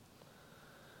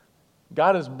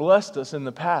 God has blessed us in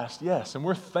the past, yes, and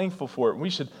we're thankful for it. We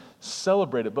should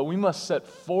celebrate it, but we must set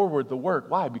forward the work.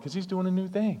 Why? Because He's doing a new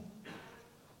thing.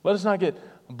 Let us not get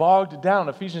bogged down.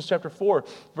 Ephesians chapter 4,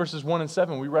 verses 1 and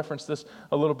 7, we referenced this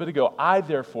a little bit ago. I,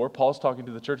 therefore, Paul's talking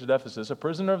to the church at Ephesus, a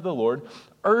prisoner of the Lord,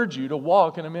 urge you to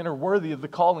walk in a manner worthy of the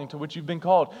calling to which you've been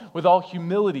called, with all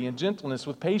humility and gentleness,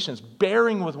 with patience,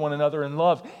 bearing with one another in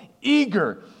love,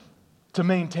 eager to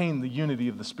maintain the unity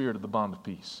of the Spirit of the bond of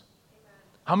peace.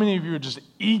 How many of you are just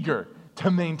eager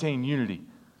to maintain unity?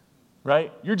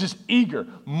 Right? You're just eager.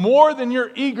 More than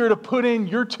you're eager to put in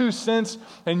your 2 cents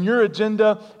and your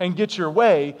agenda and get your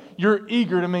way, you're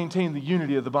eager to maintain the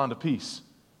unity of the bond of peace.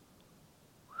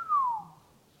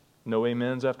 No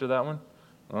amens after that one?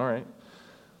 All right.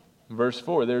 Verse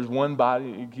 4, there's one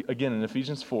body, again in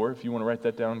Ephesians 4, if you want to write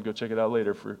that down, go check it out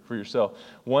later for yourself.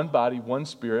 One body, one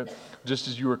spirit, just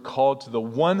as you were called to the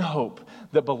one hope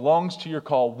that belongs to your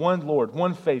call, one Lord,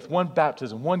 one faith, one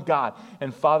baptism, one God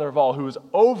and Father of all, who is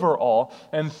over all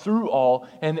and through all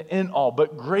and in all.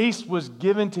 But grace was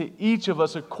given to each of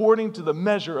us according to the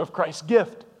measure of Christ's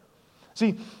gift.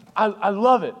 See, I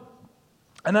love it.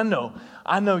 And I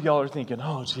know y'all are thinking,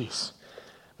 oh, geez,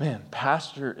 man,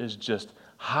 pastor is just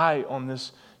high on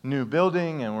this new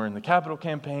building and we're in the capital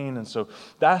campaign, and so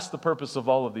that's the purpose of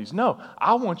all of these. No,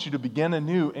 I want you to begin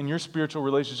anew in your spiritual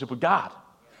relationship with God.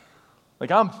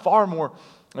 Like, I'm far more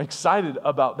excited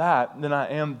about that than I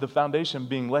am the foundation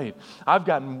being laid. I've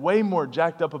gotten way more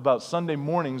jacked up about Sunday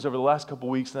mornings over the last couple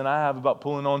weeks than I have about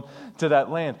pulling on to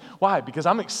that land. Why? Because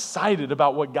I'm excited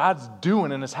about what God's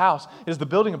doing in His house. Is the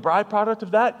building a byproduct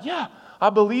of that? Yeah,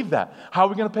 I believe that. How are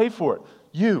we going to pay for it?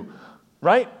 You,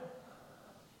 right?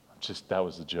 That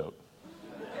was a joke.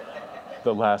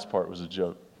 The last part was a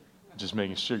joke. Just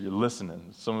making sure you're listening.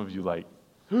 Some of you like,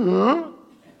 huh?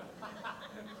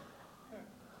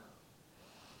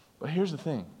 But here's the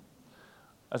thing.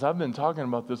 As I've been talking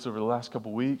about this over the last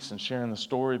couple weeks and sharing the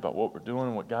story about what we're doing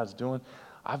and what God's doing,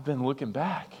 I've been looking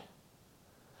back.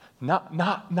 Not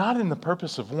in the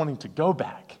purpose of wanting to go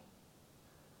back.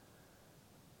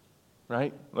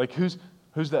 Right? Like who's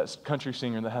that country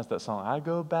singer that has that song? I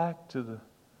go back to the...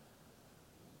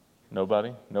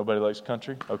 Nobody? Nobody likes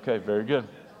country? Okay, very good.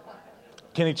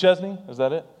 Kenny Chesney, is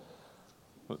that it?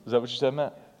 Is that what you said,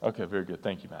 Matt? Okay, very good.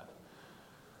 Thank you, Matt.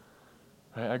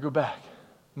 Right, I go back.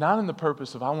 Not in the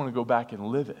purpose of I want to go back and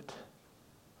live it,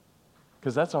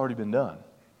 because that's already been done.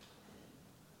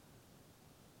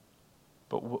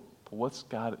 But what's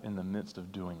God in the midst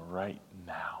of doing right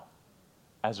now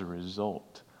as a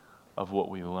result of what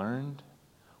we learned,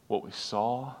 what we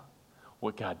saw,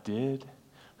 what God did,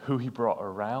 who He brought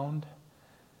around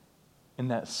in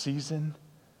that season,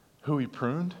 who He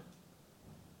pruned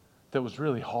that was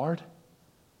really hard,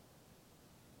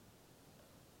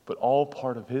 but all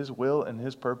part of His will and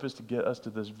His purpose to get us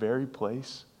to this very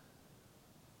place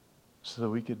so that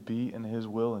we could be in His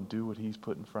will and do what He's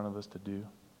put in front of us to do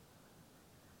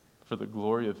for the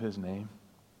glory of His name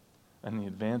and the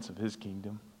advance of His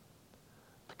kingdom,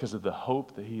 because of the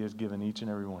hope that He has given each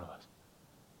and every one of us.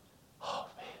 Oh,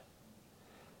 man.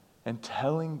 And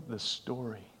telling the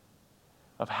story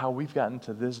of how we've gotten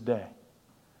to this day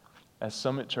as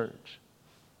Summit Church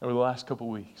over the last couple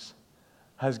weeks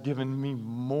has given me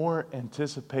more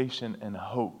anticipation and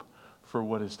hope for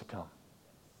what is to come.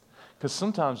 Because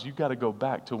sometimes you've got to go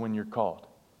back to when you're called.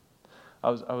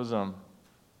 I was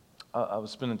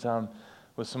spending time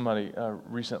with somebody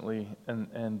recently,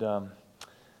 and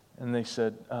they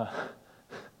said,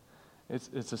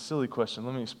 it's a silly question.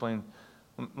 Let me explain.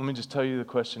 Let me just tell you the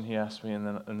question he asked me, and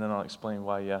then I'll explain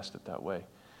why he asked it that way,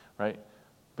 right?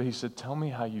 But he said, tell me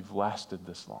how you've lasted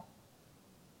this long,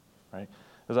 right?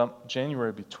 Because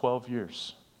January will be 12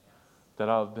 years that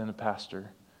I've been a pastor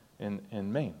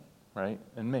in Maine, right?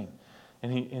 In Maine.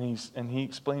 And he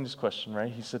explained his question,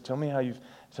 right? He said, tell me how you've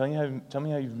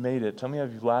made it. Tell me how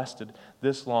you've lasted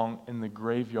this long in the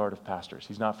graveyard of pastors.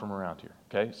 He's not from around here,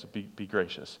 okay? So be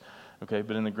gracious, okay?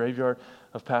 But in the graveyard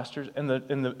of pastors, and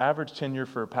the average tenure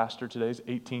for a pastor today is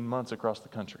 18 months across the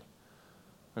country.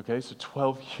 Okay, so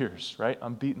 12 years, right?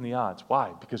 I'm beating the odds.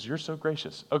 Why? Because you're so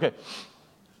gracious. Okay.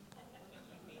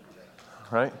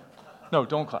 Right? No,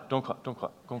 don't clap.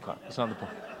 That's not the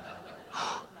point.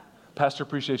 Pastor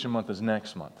Appreciation Month is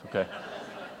next month, okay?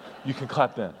 You can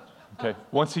clap then, okay?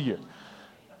 Once a year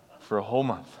for a whole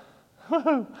month.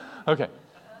 Okay.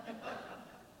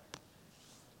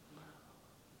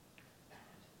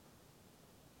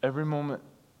 Every moment,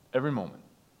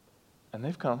 and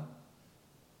they've come,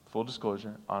 full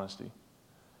disclosure, honesty,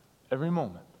 every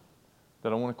moment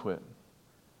that I want to quit,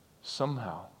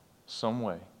 somehow, some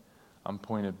way, I'm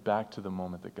pointed back to the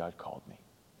moment that God called me.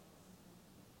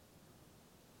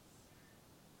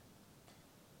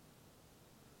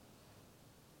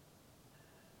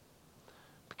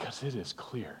 Because it is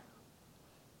clear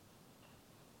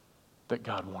that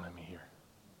God wanted me here.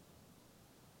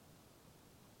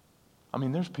 I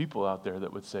mean, there's people out there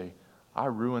that would say, I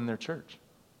ruined their church.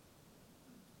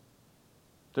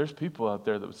 There's people out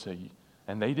there that would say,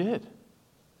 and they did.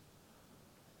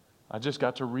 I just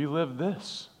got to relive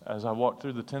this as I walked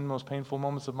through the 10 most painful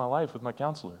moments of my life with my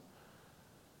counselor.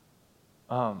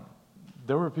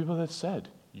 There were people that said,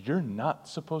 you're not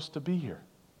supposed to be here.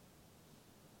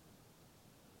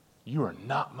 You are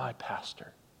not my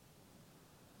pastor.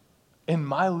 In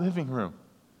my living room,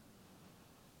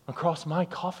 across my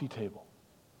coffee table.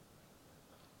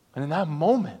 And in that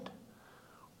moment,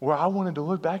 where I wanted to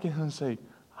look back at him and say,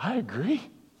 I agree.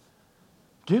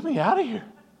 Get me out of here.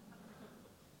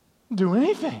 Do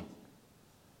anything.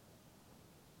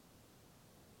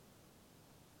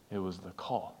 It was the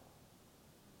call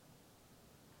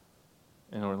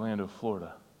in Orlando,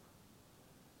 Florida.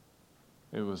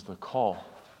 It was the call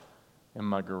in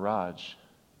my garage.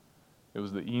 It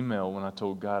was the email when I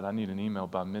told God I need an email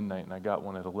by midnight, and I got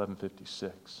one at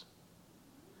 11:56.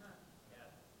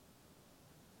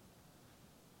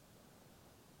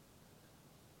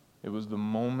 It was the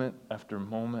moment after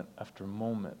moment after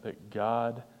moment that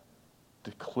God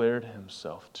declared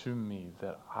himself to me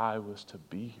that I was to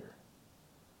be here,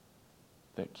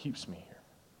 that keeps me here.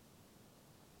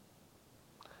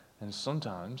 And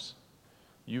sometimes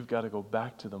you've got to go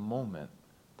back to the moment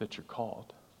that you're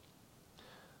called.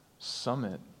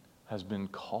 Summit has been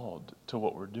called to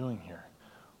what we're doing here,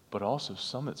 but also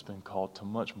Summit's been called to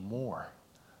much more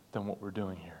than what we're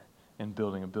doing here in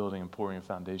building a building and pouring a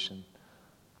foundation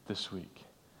this week,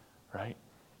 right?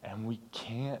 And we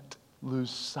can't lose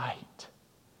sight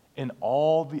in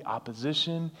all the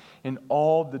opposition, in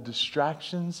all the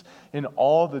distractions, in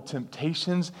all the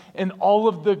temptations, in all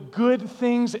of the good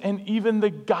things and even the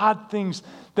God things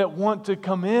that want to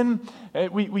come in.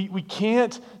 We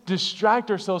can't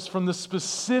distract ourselves from the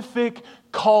specific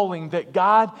calling that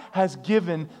God has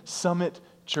given Summit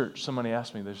Church. Somebody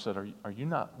asked me, they said, are you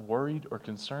not worried or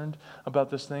concerned about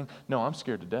this thing? No, I'm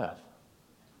scared to death.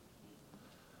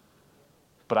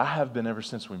 But I have been ever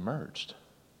since we merged.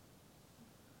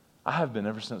 I have been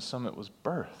ever since Summit was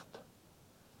birthed.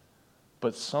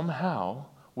 But somehow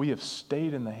we have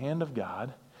stayed in the hand of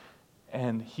God,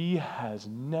 and He has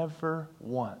never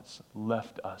once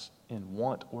left us in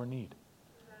want or need.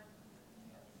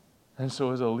 And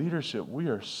so as a leadership, we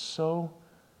are so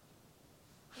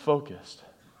focused,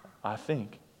 I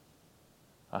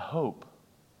hope,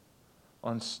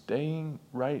 on staying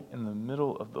right in the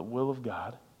middle of the will of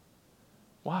God.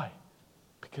 Why?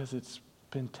 Because it's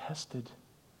been tested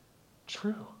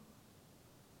true.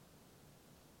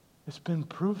 It's been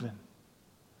proven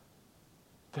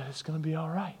that it's going to be all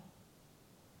right.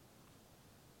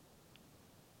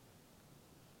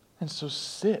 And so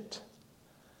sit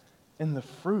in the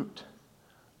fruit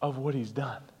of what He's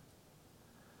done.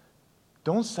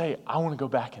 Don't say, I want to go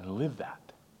back and live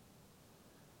that.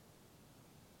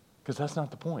 Because that's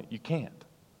not the point. You can't.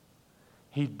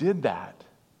 He did that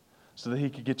so that He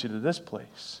could get you to this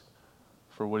place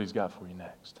for what He's got for you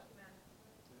next.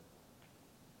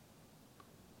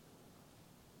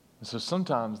 And so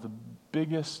sometimes the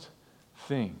biggest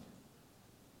thing,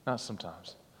 not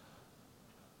sometimes,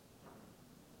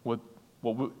 what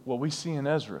we see in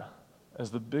Ezra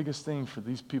as the biggest thing for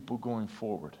these people going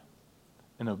forward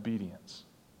in obedience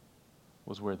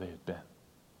was where they had been.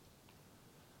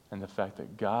 And the fact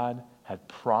that God had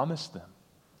promised them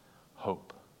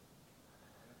hope.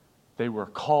 They were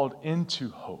called into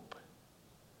hope.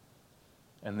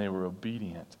 And they were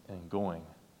obedient in going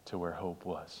to where hope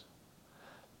was.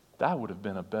 That would have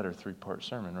been a better 3-part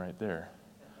sermon right there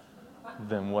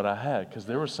than what I had, because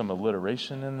there was some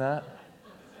alliteration in that.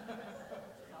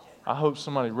 I hope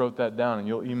somebody wrote that down and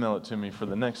you'll email it to me for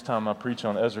the next time I preach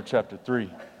on Ezra chapter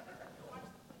 3.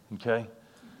 Okay?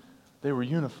 They were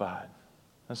unified.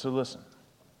 And so listen.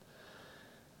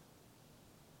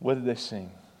 What did they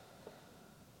sing?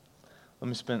 Let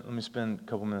me spend a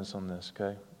couple minutes on this,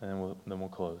 okay? And then we'll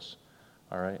close.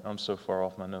 All right? I'm so far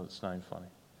off my notes, it's not even funny.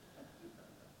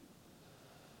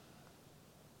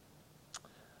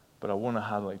 But I want to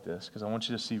highlight this because I want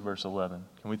you to see verse 11.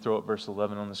 Can we throw up verse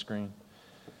 11 on the screen?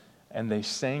 And they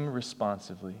sang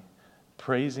responsively,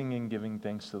 praising and giving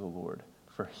thanks to the Lord,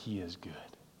 for He is good.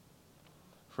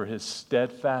 For His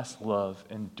steadfast love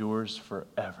endures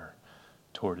forever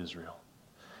toward Israel.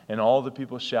 And all the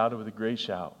people shouted with a great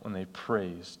shout when they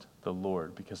praised the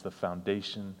Lord, because the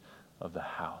foundation of the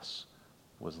house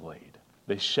was laid.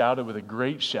 They shouted with a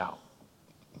great shout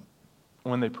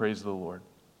when they praised the Lord.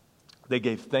 They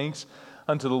gave thanks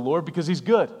unto the Lord because He's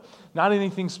good. Not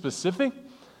anything specific.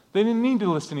 They didn't need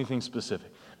to list anything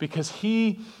specific. Because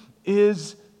He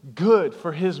is good.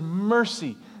 For His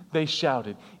mercy, they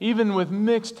shouted. Even with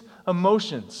mixed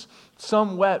emotions.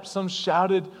 Some wept, some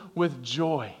shouted with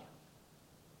joy.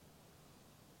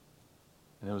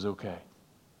 And it was okay.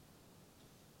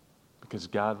 Because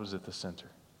God was at the center.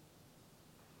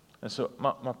 And so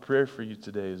my prayer for you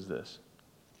today is this.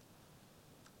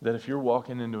 That if you're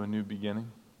walking into a new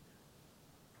beginning,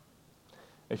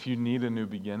 if you need a new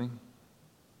beginning,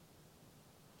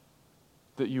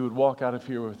 that you would walk out of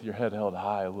here with your head held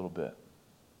high a little bit.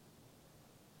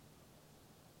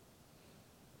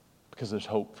 Because there's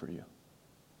hope for you.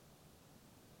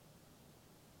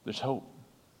 There's hope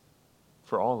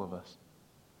for all of us.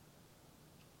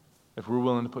 If we're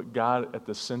willing to put God at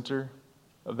the center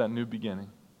of that new beginning,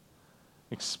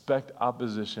 expect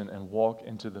opposition and walk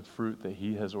into the fruit that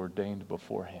He has ordained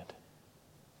beforehand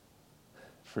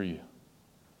for you,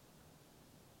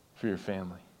 for your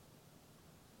family,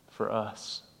 for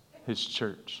us, His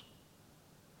church.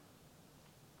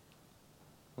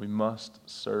 We must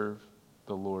serve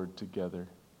the Lord together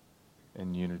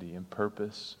in unity, in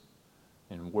purpose,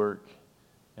 in work,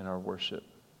 in our worship.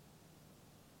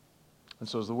 And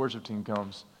so as the worship team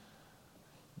comes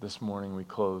this morning, we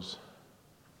close.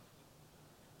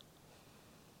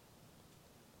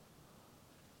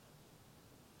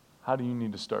 How do you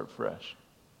need to start fresh?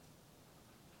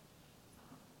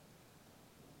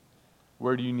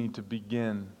 Where do you need to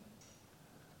begin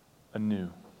anew?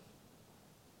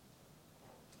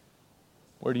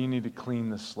 Where do you need to clean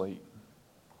the slate?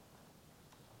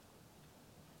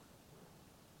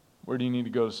 Where do you need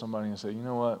to go to somebody and say, you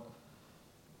know what?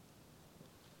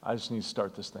 I just need to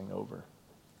start this thing over.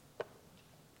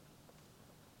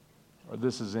 Or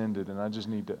this has ended and I just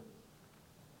need to,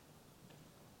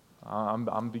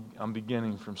 I'm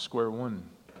beginning from square one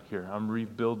here. I'm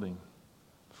rebuilding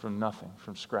from nothing,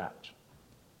 from scratch.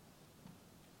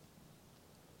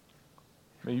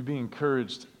 May you be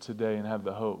encouraged today and have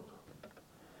the hope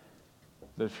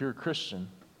that if you're a Christian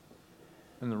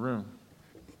in the room,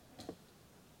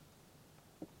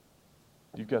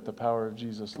 you've got the power of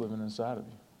Jesus living inside of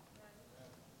you.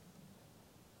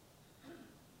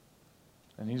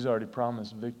 And He's already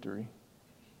promised victory.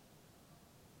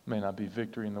 May not be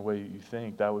victory in the way you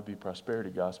think. That would be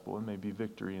prosperity gospel. It may be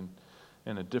victory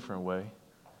in a different way.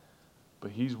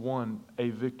 But He's won a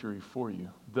victory for you,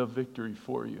 the victory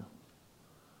for you.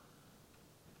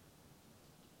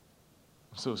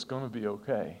 So it's going to be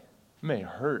okay. It may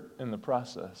hurt in the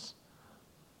process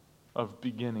of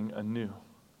beginning anew.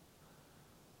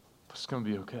 But it's going to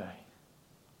be okay.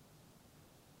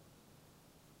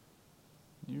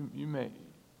 You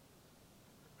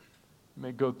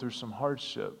may go through some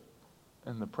hardship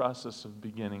in the process of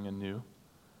beginning anew.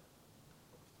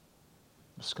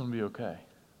 It's going to be okay.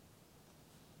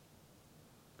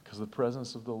 Because the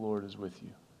presence of the Lord is with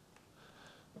you.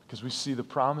 Because we see the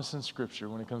promise in Scripture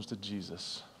when it comes to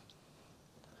Jesus.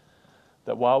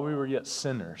 That while we were yet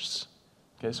sinners,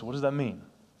 okay, so what does that mean?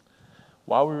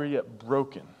 While we were yet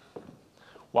broken,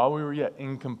 while we were yet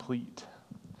incomplete,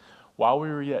 while we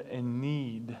were yet in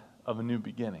need of a new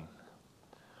beginning,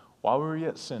 while we were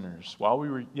yet sinners, while we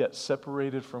were yet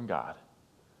separated from God,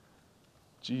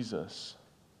 Jesus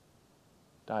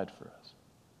died for us.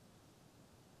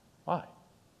 Why?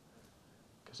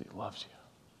 Because He loves you.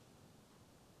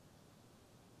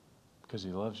 Because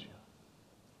He loves you.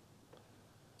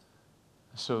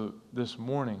 So this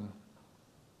morning,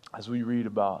 as we read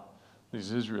about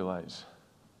these Israelites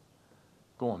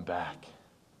going back,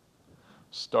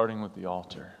 starting with the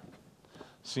altar,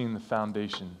 seeing the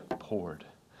foundation poured,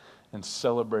 and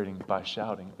celebrating by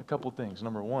shouting, a couple things.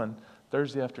 Number one,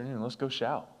 Thursday afternoon, let's go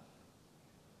shout.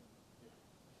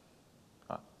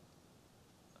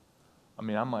 I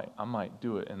might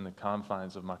do it in the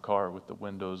confines of my car with the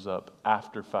windows up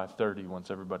after 5:30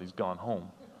 once everybody's gone home.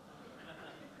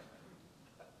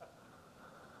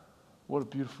 What a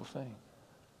beautiful thing.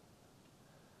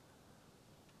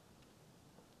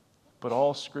 But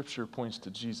all Scripture points to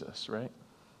Jesus, right?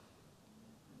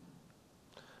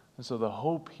 And so the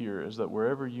hope here is that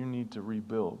wherever you need to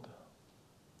rebuild,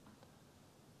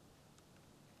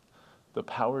 the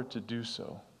power to do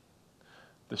so,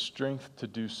 the strength to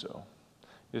do so,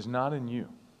 is not in you.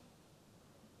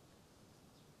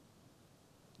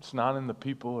 It's not in the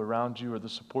people around you or the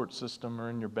support system or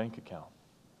in your bank account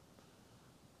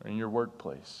or in your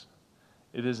workplace.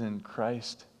 It is in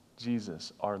Christ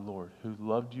Jesus, our Lord, who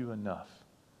loved you enough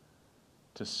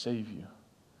to save you,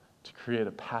 to create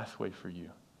a pathway for you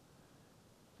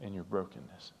in your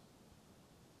brokenness.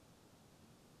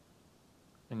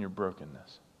 In your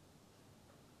brokenness.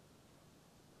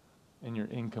 In your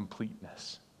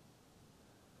incompleteness.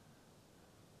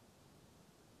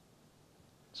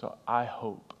 So I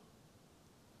hope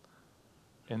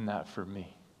in that for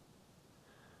me.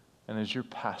 And as your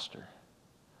pastor,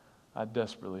 I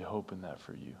desperately hope in that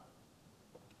for you.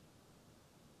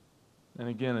 And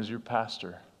again, as your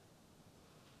pastor,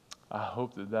 I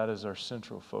hope that that is our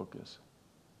central focus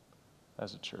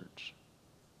as a church,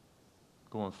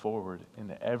 going forward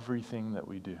in everything that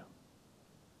we do.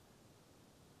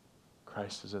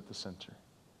 Christ is at the center.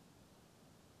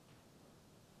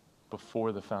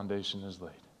 Before the foundation is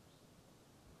laid.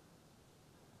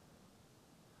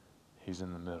 He's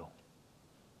in the middle.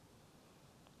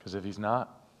 Because if He's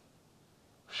not,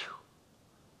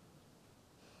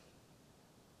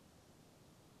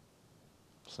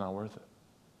 not worth it.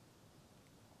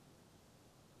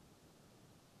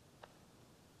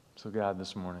 So God,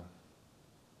 this morning,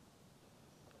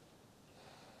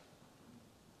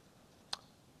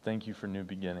 thank you for new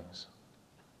beginnings.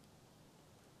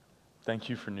 Thank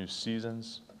you for new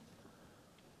seasons.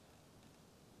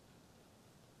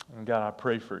 And God, I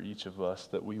pray for each of us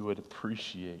that we would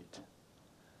appreciate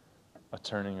a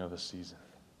turning of a season.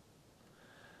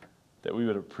 That we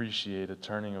would appreciate a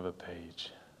turning of a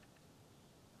page.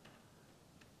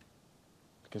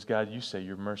 Because God, you say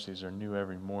your mercies are new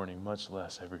every morning, much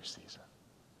less every season.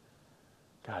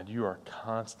 God, you are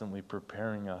constantly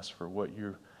preparing us for what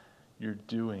you're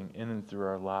doing in and through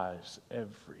our lives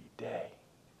every day.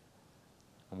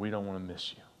 And we don't want to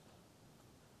miss you.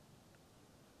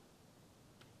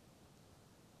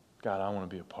 God, I want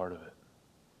to be a part of it.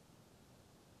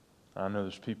 I know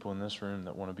there's people in this room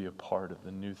that want to be a part of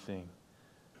the new thing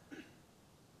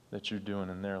that you're doing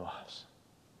in their lives.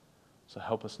 So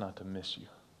help us not to miss you.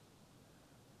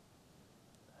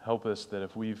 Help us that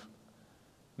if we've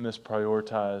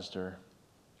misprioritized or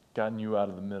gotten you out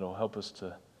of the middle, help us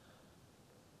to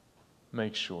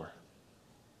make sure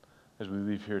as we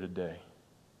leave here today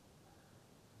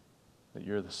that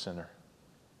you're the center.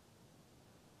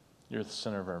 You're the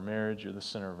center of our marriage. You're the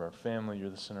center of our family. You're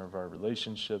the center of our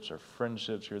relationships, our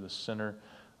friendships. You're the center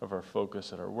of our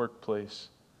focus at our workplace.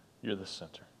 You're the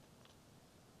center.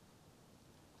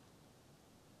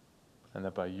 And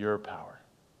that by your power,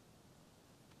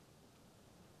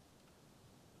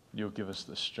 you'll give us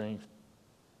the strength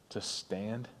to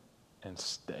stand and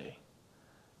stay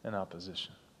in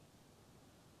opposition.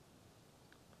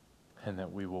 And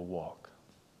that we will walk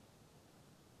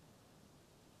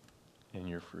in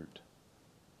your fruit.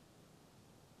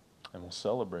 And we'll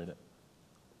celebrate it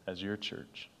as your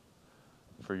church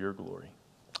for your glory.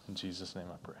 In Jesus' name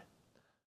I pray.